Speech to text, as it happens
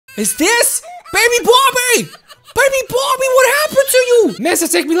Is this Baby Bobby? Baby Bobby, what happened to you? Mister,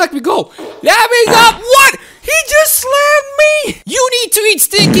 take me, let me go. Let me go. What? He just slammed me. You need to eat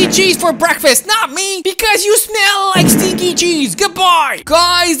stinky cheese for breakfast, not me, because you smell like stinky cheese. Goodbye.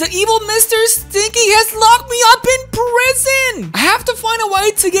 Guys, the evil Mr. Stinky has locked me up in prison. I have to find a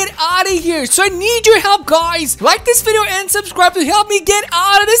way to get out of here, so I need your help, guys. Like this video and subscribe to help me get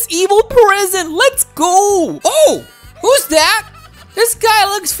out of this evil prison. Let's go. Oh, who's that? This guy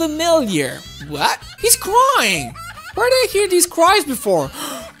looks familiar. What? He's crying. Where did I hear these cries before?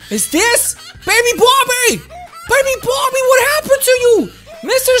 Is this Baby Bobby? Baby Bobby, what happened to you?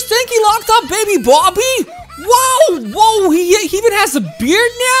 Mr. Stinky locked up Baby Bobby? Whoa, whoa, he even has a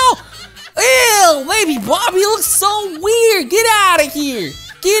beard now? Ew, Baby Bobby looks so weird. Get out of here.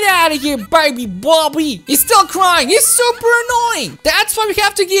 Get out of here, Baby Bobby. He's still crying. He's super annoying. That's why we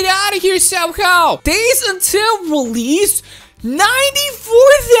have to get out of here somehow. Days until release?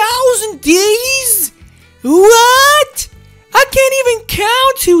 94,000 days? What? I can't even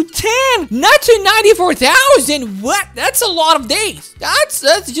count to 10. Not to 94,000. What? That's a lot of days. That's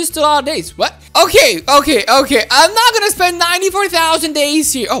just a lot of days. What? Okay. I'm not gonna spend 94,000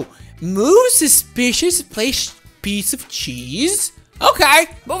 days here. Oh, move suspicious piece of cheese. Okay,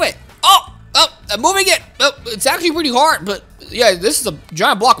 move it. Oh, I'm moving it. Oh, it's actually pretty hard, but yeah, this is a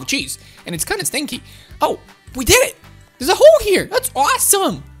giant block of cheese, and it's kind of stinky. Oh, we did it. There's a hole here. That's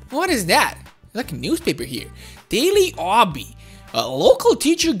awesome. What is that? Like a newspaper here. Daily Obby. A local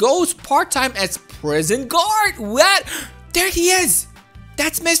teacher goes part-time as prison guard. What? There he is.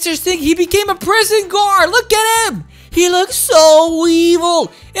 That's Mr. Stinky. He became a prison guard. Look at him. He looks so evil.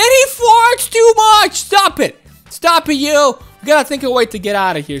 And he farts too much. Stop it. Stop it, you. We gotta think of a way to get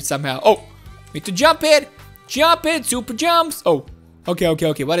out of here somehow. Oh, need to jump it. Jump it. Super jumps. Oh,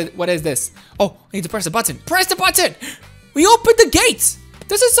 okay. What is this? Oh, I need to press the button. Press the button. We opened the gates.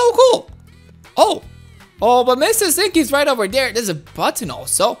 This is so cool. Oh, but Mr. Stinky's right over there. There's a button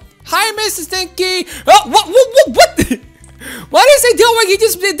also. Hi, Mr. Stinky. Oh, what? What is he doing? He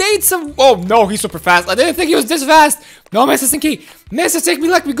just did some. Oh no, he's super fast. I didn't think he was this fast. No, Mr. Stinky. Mr. Stinky,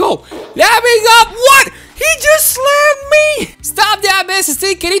 let me go. Let me go. What? He just slammed me. Stop that, Mr.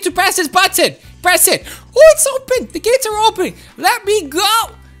 Stinky. I need to press this button. Press it. Oh, it's open. The gates are open. Let me go.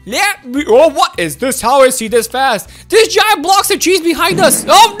 Oh, what is this? How is he this fast? There's giant blocks of cheese behind us.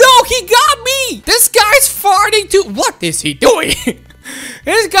 Oh no, he got me. This guy's farting too. What is he doing?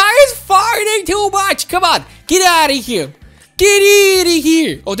 This guy is farting too much. Come on, get out of here. Get out of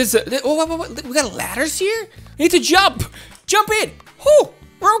here. Oh, this is what? We got ladders here. We need to jump. Jump in. Oh,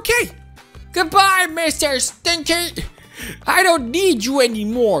 we're okay. Goodbye, Mr. Stinky. I don't need you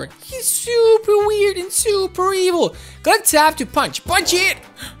anymore. He's super weird and super evil. Let's have to punch. Punch it.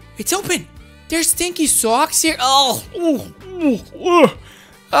 It's open. There's stinky socks here. Oh,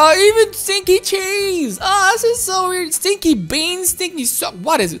 even stinky cheese. Oh, this is so weird. Stinky beans, stinky socks.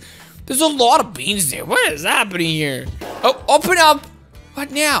 What is it? There's a lot of beans there. What is happening here? Oh, open up.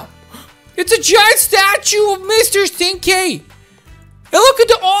 What now? It's a giant statue of Mr. Stinky. And look at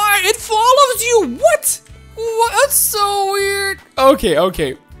the eye. It follows you. What? What? That's so weird. Okay.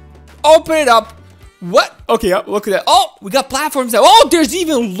 Open it up. What? Okay, look at that. Oh, we got platforms now. Oh, there's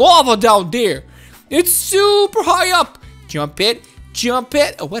even lava down there. It's super high up. Jump it. Jump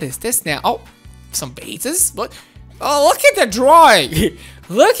it. Oh, what is this now? Oh, some bases. What? Oh, look at the drawing.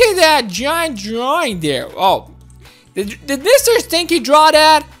 Look at that giant drawing there. Oh, did Mr. Stinky draw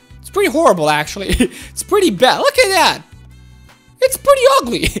that? It's pretty horrible, actually. It's pretty bad. Look at that. It's pretty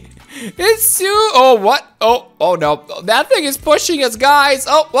ugly. It's too. Oh, what? Oh no. That thing is pushing us, guys.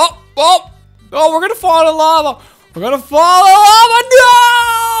 Oh, we're gonna fall in lava. We're gonna fall in lava.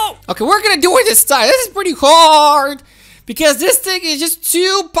 No! Okay, we're gonna do it this time. This is pretty hard because this thing is just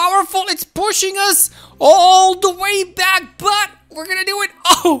too powerful. It's pushing us all the way back, but we're gonna do it.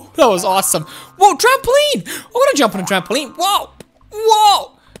 Oh, that was awesome. Whoa, trampoline. I'm gonna jump on a trampoline.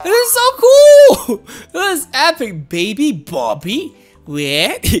 Whoa. This is so cool. This is epic. Baby Bobby.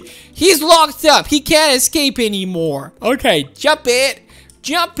 What? He's locked up. He can't escape anymore. Okay, jump it.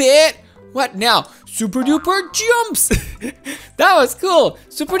 Jump it. What now? Super duper jumps. That was cool.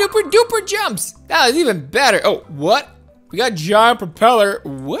 Super duper jumps. That was even better. Oh, what? We got giant propeller.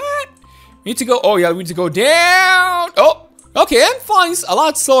 What? We need to go. Oh, yeah, we need to go down. Oh, okay. I'm flying a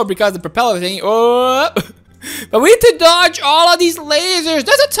lot slower because of the propeller thing. Oh. But we need to dodge all of these lasers.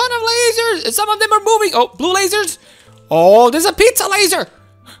 There's a ton of lasers. And some of them are moving. Oh, blue lasers. Oh, there's a pizza laser.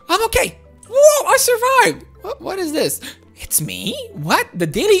 I'm okay. Whoa, I survived. What is this? It's me? What? The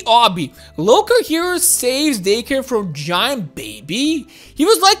Daily Obby. Local hero saves daycare from giant baby? He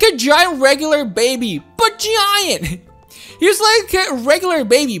was like a giant regular baby, but giant. He's like a regular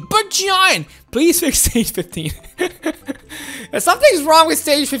baby, but giant. Please fix stage 15. Something's wrong with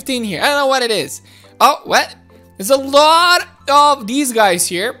stage 15 here. I don't know what it is. Oh, what? There's a lot of these guys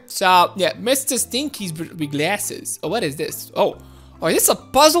here. So, yeah, Mr. Stinky's big glasses. Oh, what is this? Oh, is this a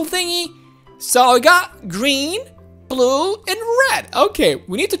puzzle thingy? So, we got green, blue, and red. Okay,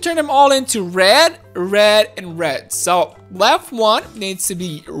 we need to turn them all into red, red, and red. So, left one needs to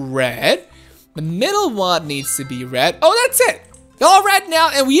be red. The middle one needs to be red. Oh, that's it. They're all red now,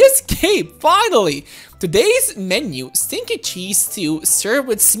 and we escape, finally. Today's menu, stinky cheese stew served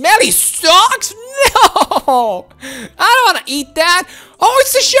with smelly socks? No! I don't want to eat that. Oh,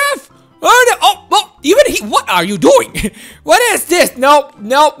 it's the chef! Oh, no. Even he, what are you doing? What is this? No,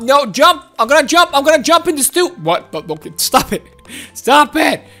 jump. I'm gonna jump in the stew. What? Okay, stop it. Stop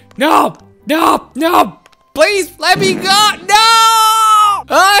it. No. Please, let me go. No!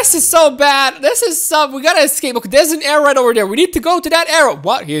 Oh, this is so bad. We gotta escape. Okay, there's an arrow right over there. We need to go to that arrow.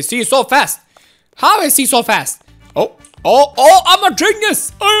 What? He sees so fast. How is he so fast? Oh, I'm a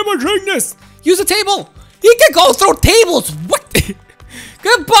genius. I am a genius. Use a table. He can go through tables. What?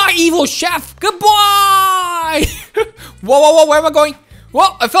 Goodbye, evil chef. Goodbye. Whoa, where am I going?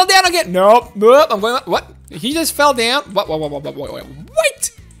 Whoa, I fell down again. Nope, I'm going, what? He just fell down. What?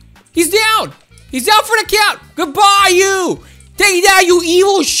 Wait. He's down. He's down for the count. Goodbye, you. Take that, you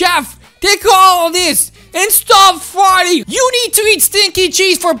evil chef. Take all of this and stop fighting. You need to eat stinky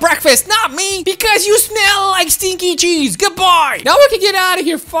cheese for breakfast, not me, because you smell like stinky cheese. Goodbye. Now we can get out of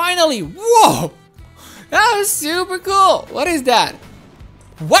here finally. Whoa. That was super cool. What is that?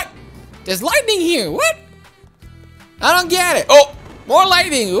 What? There's lightning here. What? I don't get it. Oh, more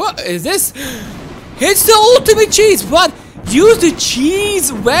lightning. What is this? It's the ultimate cheese, but use the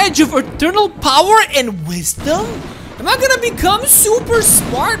cheese wedge of eternal power and wisdom? Am I gonna become super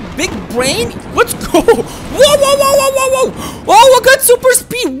smart, big brain? Let's go. Whoa. Oh, I got super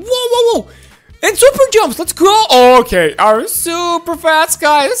speed. Whoa. And super jumps. Let's go. Okay, I'm super fast,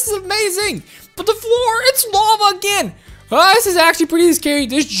 guys. This is amazing. But the floor, it's lava again. Oh, this is actually pretty scary.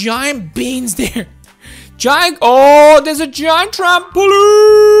 There's giant beans there. There's a giant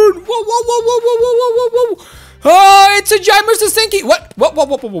trampoline. Whoa. Oh, it's a giant Mr. Stinky. What?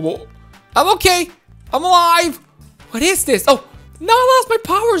 Whoa. I'm okay. I'm alive. What is this? Oh, no, I lost my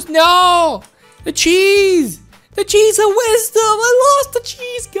powers. No. The cheese of wisdom. I lost the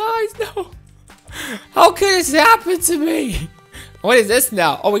cheese, guys. No. How could this happen to me? What is this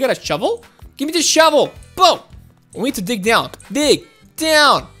now? Oh, we got a shovel? Give me the shovel. Boom. We need to dig down. Dig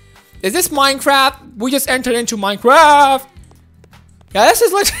down. Is this Minecraft? We just entered into Minecraft. Yeah, this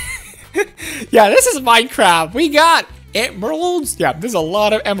is like... yeah, this is Minecraft. We got emeralds. Yeah, there's a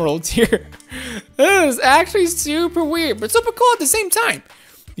lot of emeralds here. This is actually super weird, but super cool at the same time.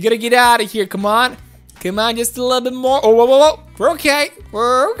 You gotta get out of here. Come on, just a little bit more. Oh, whoa. We're okay.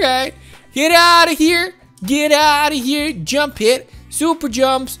 Get out of here. Jump hit. Super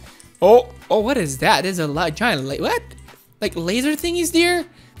jumps. Oh, what is that? There's a giant what? Like laser thingies there?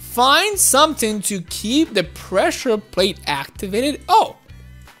 Find something to keep the pressure plate activated. Oh,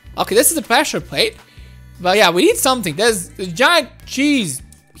 okay, this is the pressure plate. But yeah, we need something. There's a giant cheese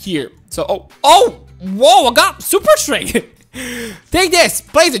here. So, whoa, I got super strength. Take this,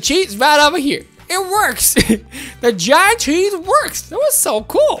 place the cheese right over here. It works. The giant cheese works. That was so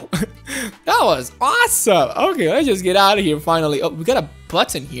cool. That was awesome. Okay, let's just get out of here finally. Oh, we got a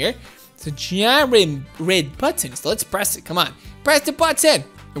button here. It's a giant red button. So let's press it. Come on, press the button.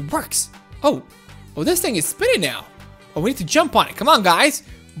 It works. Oh, this thing is spinning now. Oh, we need to jump on it. Come on, guys.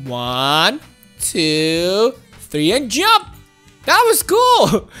 1, 2, 3, and jump. That was cool.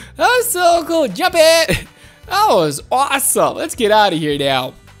 That was so cool. Jump it. That was awesome. Let's get out of here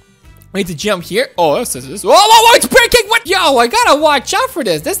now. We need to jump here. Oh, this is. Whoa, it's breaking. What? Yo, I gotta watch out for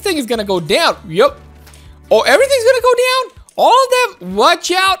this. This thing is gonna go down. Yep. Oh, everything's gonna go down. All of them.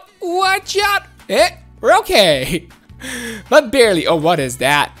 Watch out. We're okay. But barely. Oh, what is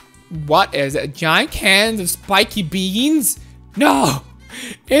that? What is it? Giant cans of spiky beans? No.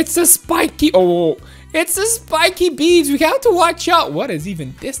 It's a spiky. Oh, it's the spiky beans. We have to watch out. What is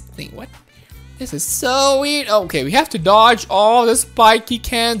even this thing? What? This is so weird. Okay, we have to dodge all the spiky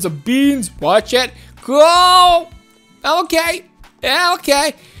cans of beans. Watch it. Go. Okay. Yeah,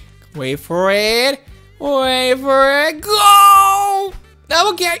 okay. Wait for it. Go.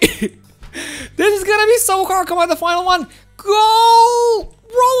 Okay. This is gonna be so hard. Come on, the final one. Go.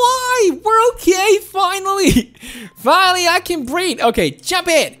 We're okay. Finally. Finally, I can breathe. Okay, jump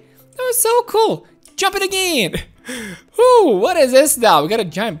it. That was so cool. Jump it again. Ooh, what is this now? We got a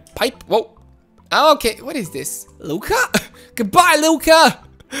giant pipe. Whoa. Okay, what is this? Luca? Goodbye, Luca.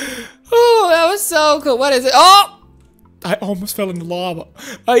 Oh, that was so cool. What is it? Oh, I almost fell in the lava.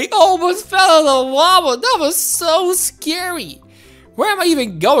 I almost fell in the lava. That was so scary. Where am I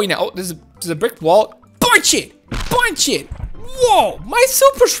even going now? Oh, there's a brick wall. Punch it! Punch it! Whoa! My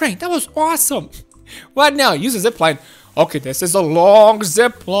super strength. That was awesome. What now? Use a zip line. Okay, this is a long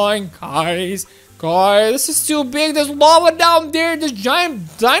zip line, guys. Guys, this is too big. There's lava down there. There's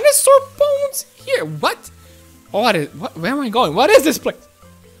giant dinosaur bones here. What? Oh, where am I going? What is this place?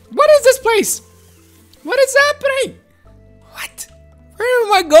 What is this place? What is happening? What? Where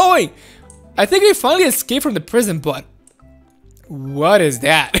am I going? I think we finally escaped from the prison, but what is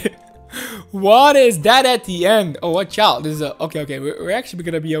that? What is that at the end? Oh, watch out. There's a okay. We're actually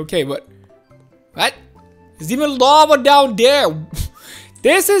gonna be okay, but what? There's even lava down there.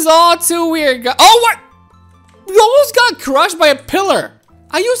 This is all too weird. Oh, what? We almost got crushed by a pillar.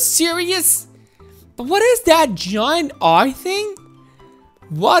 Are you serious? But what is that giant eye thing?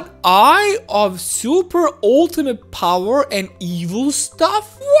 What eye of super ultimate power and evil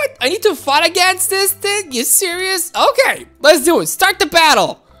stuff? What? I need to fight against this thing? You serious? Okay, let's do it. Start the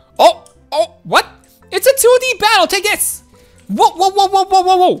battle. Oh, what? It's a 2D battle. Take this.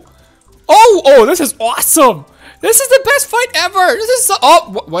 Whoa. Oh, this is awesome. This is the best fight ever. This is so,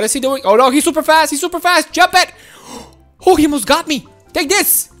 oh, what is he doing? Oh no, he's super fast. Jump it. Oh, he almost got me. Take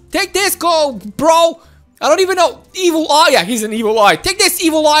this. Go, bro. I don't even know. Evil eye. Yeah, he's an evil eye. Take this,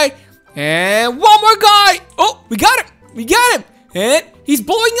 evil eye. And one more guy. Oh, we got him. And he's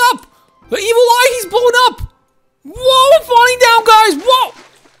blowing up. The evil eye, he's blowing up. Whoa, I'm falling down, guys. Whoa.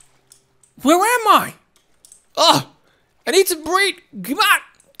 Where am I? Ugh. I need to breathe.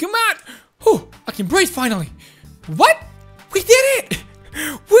 Come on. Whew, I can breathe finally. What? We did it.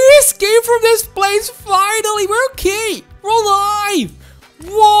 We escaped from this place finally. We're okay. We're alive.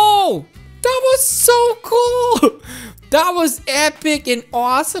 Whoa. That was so cool. That was epic and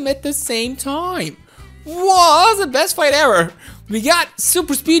awesome at the same time. Whoa, that was the best fight ever. We got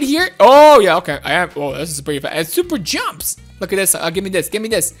super speed here. Oh, yeah, okay. Oh, this is pretty fast. And super jumps. Look at this. Give me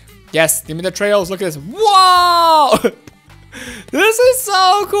this. Yes, give me the trails. Look at this. Whoa. This is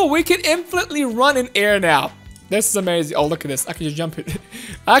so cool. We can infinitely run in air now. This is amazing. Oh, look at this. I can just jump it.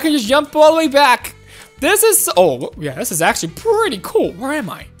 I can just jump all the way back. This is, oh, yeah, this is actually pretty cool. Where am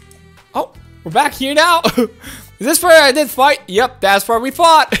I? Oh, we're back here now. Is this where I did fight? Yep, that's where we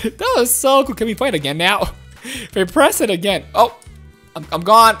fought. That was so cool. Can we fight again now? If we press it again. Oh, I'm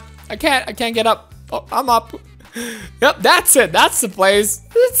gone. I can't get up. Oh, I'm up. Yep, that's it. That's the place.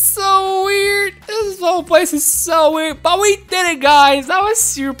 It's so weird. This whole place is so weird. But we did it, guys. That was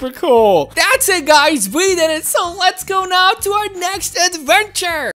super cool. That's it, guys. We did it. So let's go now to our next adventure.